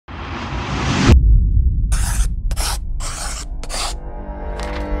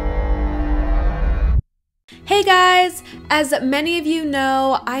Hey guys! As many of you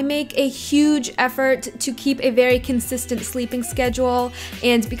know, I make a huge effort to keep a very consistent sleeping schedule,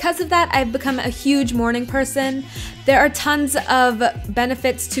 and because of that, I've become a huge morning person. There are tons of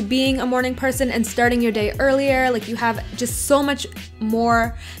benefits to being a morning person and starting your day earlier. Like, you have just so much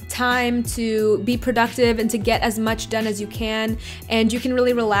more time to be productive and to get as much done as you can, and you can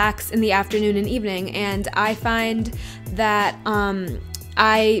really relax in the afternoon and evening. And I find that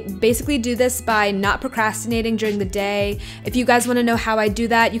I basically do this by not procrastinating during the day. If you guys want to know how I do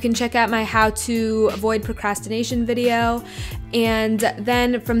that, you can check out my how to avoid procrastination video. And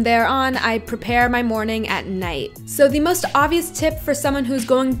then from there on, I prepare my morning at night. So the most obvious tip for someone who's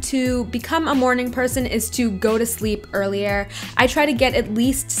going to become a morning person is to go to sleep earlier. I try to get at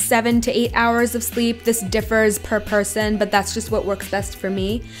least 7 to 8 hours of sleep. This differs per person, but that's just what works best for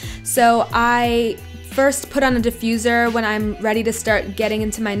me. So I first put on a diffuser when I'm ready to start getting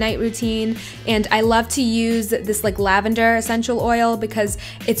into my night routine, and I love to use this like lavender essential oil because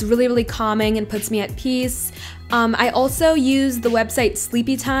it's really calming and puts me at peace. I also use the website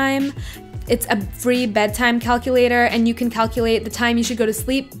Sleepy Time. It's a free bedtime calculator, and you can calculate the time you should go to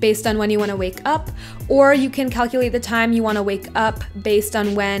sleep based on when you want to wake up, or you can calculate the time you want to wake up based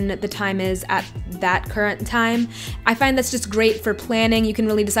on when the time is at that current time. I find that's just great for planning. You can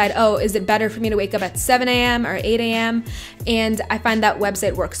really decide, oh, is it better for me to wake up at 7 a.m. or 8 a.m.? And I find that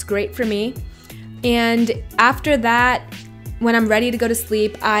website works great for me. And after that, when I'm ready to go to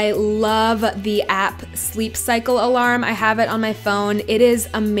sleep, I love the app Sleep Cycle Alarm. I have it on my phone. It is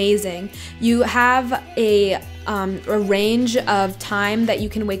amazing. You have a range of time that you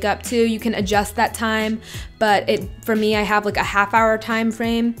can wake up to. You can adjust that time, but for me, I have like a half-hour time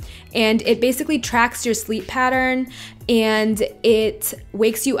frame, and it basically tracks your sleep pattern, and it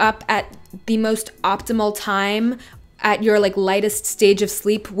wakes you up at the most optimal time at your like lightest stage of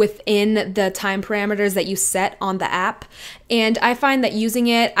sleep within the time parameters that you set on the app. And I find that using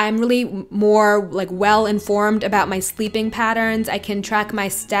it, I'm really more like well informed about my sleeping patterns. I can track my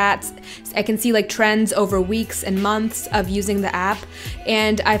stats. I can see like trends over weeks and months of using the app.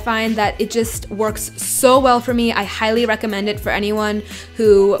 And I find that it just works so well for me. I highly recommend it for anyone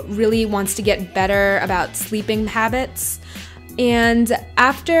who really wants to get better about sleeping habits. And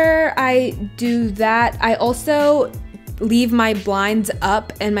after I do that, I also leave my blinds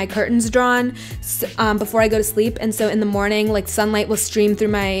up and my curtains drawn before I go to sleep, and so in the morning, like, sunlight will stream through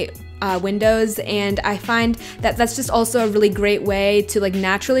my windows, and I find that that's just also a really great way to like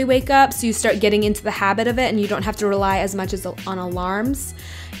naturally wake up, so you start getting into the habit of it and you don't have to rely as much as on alarms.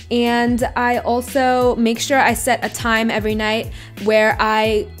 And I also make sure I set a time every night where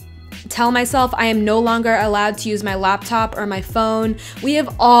I tell myself I am no longer allowed to use my laptop or my phone. We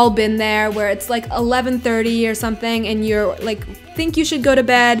have all been there where it's like 11:30 or something and you're like, think you should go to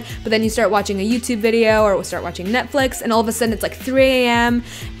bed, but then you start watching a YouTube video or start watching Netflix, and all of a sudden it's like 3 a.m.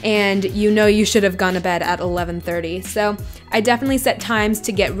 and you know you should have gone to bed at 11:30. So I definitely set times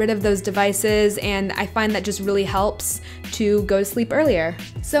to get rid of those devices, and I find that just really helps to go to sleep earlier.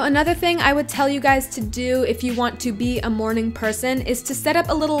 So another thing I would tell you guys to do if you want to be a morning person is to set up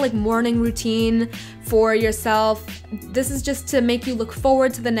a little like morning routine for yourself. This is just to make you look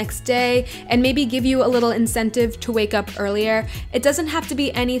forward to the next day and maybe give you a little incentive to wake up earlier. It doesn't have to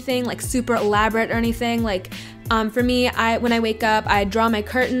be anything like super elaborate or anything. Like, for me, when I wake up, I draw my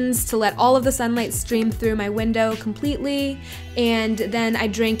curtains to let all of the sunlight stream through my window completely, and then I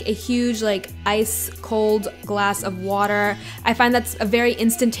drink a huge like ice cold glass of water. I find that's a very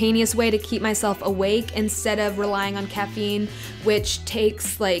instantaneous way to keep myself awake instead of relying on caffeine, which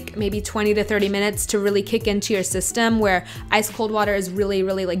takes like maybe 20 to 30 minutes to really kick into your system, where ice cold water is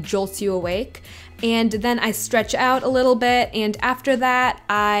really like jolts you awake. And then I stretch out a little bit, and after that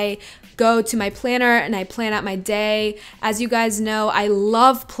I go to my planner and I plan out my day. As you guys know, I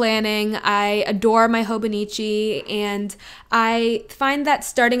love planning. I adore my Hobonichi, and I find that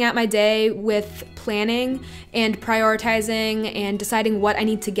starting out my day with planning and prioritizing and deciding what I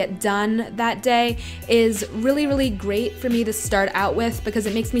need to get done that day is really great for me to start out with, because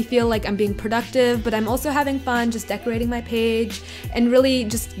it makes me feel like I'm being productive, but I'm also having fun just decorating my page and really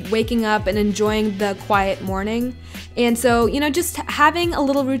just waking up and enjoying the quiet morning. And so, you know, just having a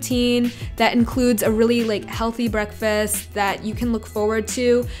little routine that includes a really like healthy breakfast that you can look forward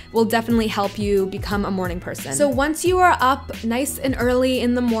to will definitely help you become a morning person. So once you are up nice and early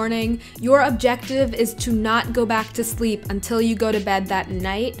in the morning, your objective is to not go back to sleep until you go to bed that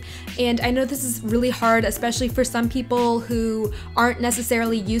night. And I know this is really hard, especially for some people who aren't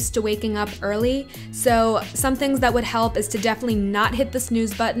necessarily used to waking up early. So some things that would help is to definitely not hit the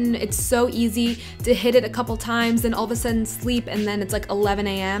snooze button. It's so easy to hit it a couple times and all of a sudden sleep, and then it's like 11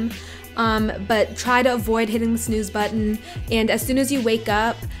 a.m. but try to avoid hitting the snooze button. And as soon as you wake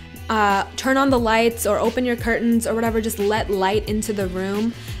up, turn on the lights or open your curtains or whatever, just let light into the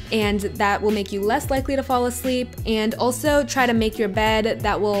room, and that will make you less likely to fall asleep. And also try to make your bed.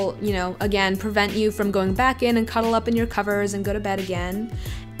 That will, again, prevent you from going back in and cuddle up in your covers and go to bed again.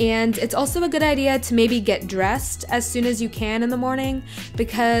 And it's also a good idea to maybe get dressed as soon as you can in the morning,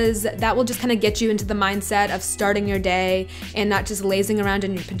 because that will just kind of get you into the mindset of starting your day and not just lazing around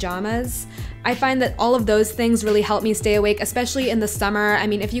in your pajamas. I find that all of those things really help me stay awake, especially in the summer. I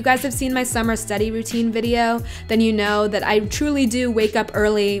mean, if you guys have seen my summer study routine video, then you know that I truly do wake up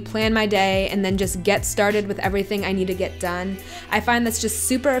early, plan my day, and then just get started with everything I need to get done. I find that's just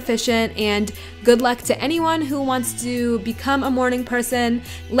super efficient, and good luck to anyone who wants to become a morning person.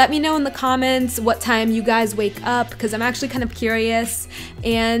 Let me know in the comments what time you guys wake up, because I'm actually kind of curious,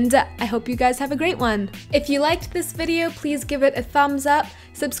 and I hope you guys have a great one. If you liked this video, please give it a thumbs up.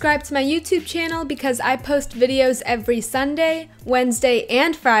 Subscribe to my YouTube channel because I post videos every Sunday, Wednesday,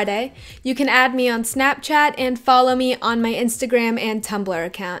 and Friday. You can add me on Snapchat and follow me on my Instagram and Tumblr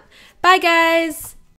account. Bye guys!